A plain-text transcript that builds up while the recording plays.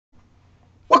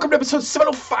Welcome to episode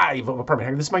 705 of Apartment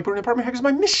Hacker. This is Mike Brewer, Apartment Hacker. It's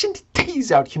my mission to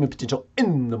tease out human potential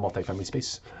in the multifamily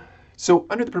space. So,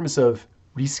 under the premise of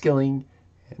reskilling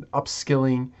and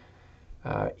upskilling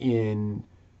in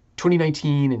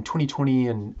 2019 and 2020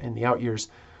 and the out years,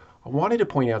 I wanted to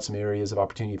point out some areas of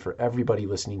opportunity for everybody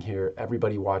listening here,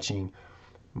 everybody watching,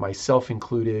 myself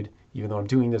included, even though I'm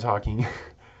doing the talking.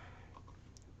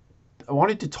 I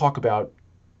wanted to talk about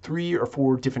 3 or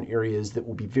 4 different areas that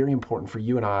will be very important for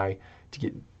you and I to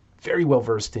get very well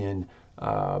versed in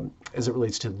as it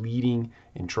relates to leading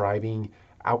and driving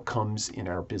outcomes in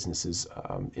our businesses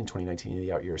in 2019 and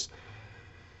the out years.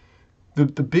 The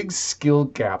big skill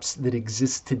gaps that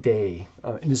exist today,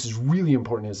 and this is really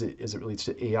important as it relates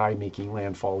to AI making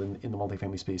landfall in the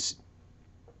multifamily space,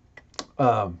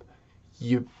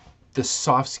 the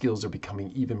soft skills are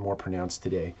becoming even more pronounced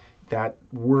today. That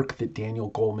work that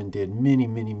Daniel Goleman did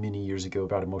many years ago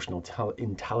about emotional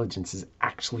intelligence is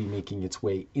actually making its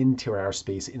way into our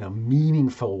space in a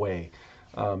meaningful way.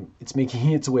 It's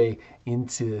making its way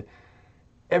into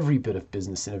every bit of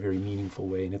business in a very meaningful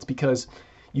way. And it's because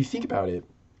you think about it,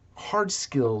 hard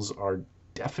skills are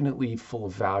definitely full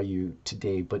of value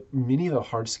today, but many of the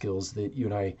hard skills that you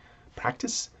and I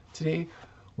practice today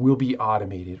will be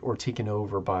automated or taken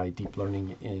over by deep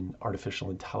learning and artificial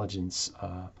intelligence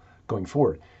going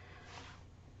forward.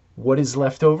 What is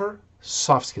left over?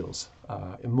 Soft skills,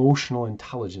 emotional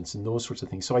intelligence, and those sorts of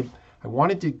things. So I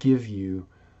wanted to give you,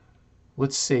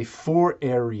 let's say, 4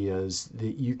 areas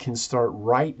that you can start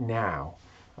right now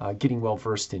getting well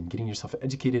versed in, getting yourself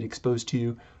educated, exposed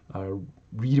to,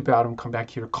 read about them, come back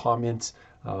here, comment.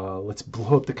 Let's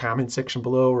blow up the comment section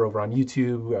below or over on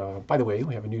YouTube. By the way,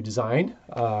 we have a new design.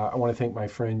 I want to thank my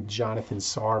friend Jonathan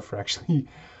Sarr for actually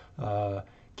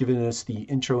giving us the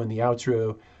intro and the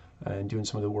outro and doing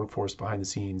some of the work for us behind the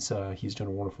scenes. He's done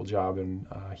a wonderful job, and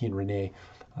he and Renee,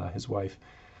 his wife,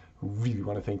 really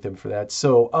want to thank them for that.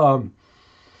 So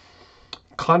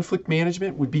conflict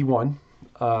management would be 1.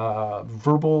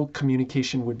 Verbal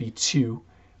communication would be 2.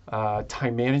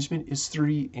 Time management is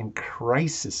 3, and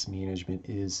crisis management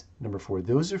is number 4.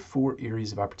 Those are 4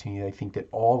 areas of opportunity I think that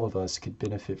all of us could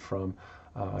benefit from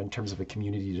in terms of a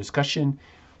community discussion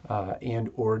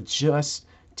and or just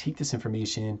take this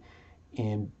information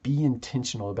and be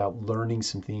intentional about learning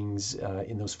some things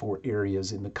in those 4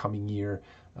 areas in the coming year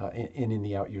and in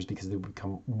the out years, because they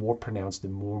become more pronounced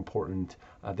and more important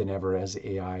than ever as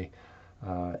AI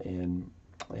and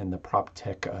the prop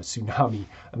tech tsunami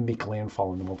make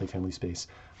landfall in the multifamily space.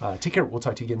 Take care. We'll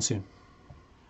talk to you again soon.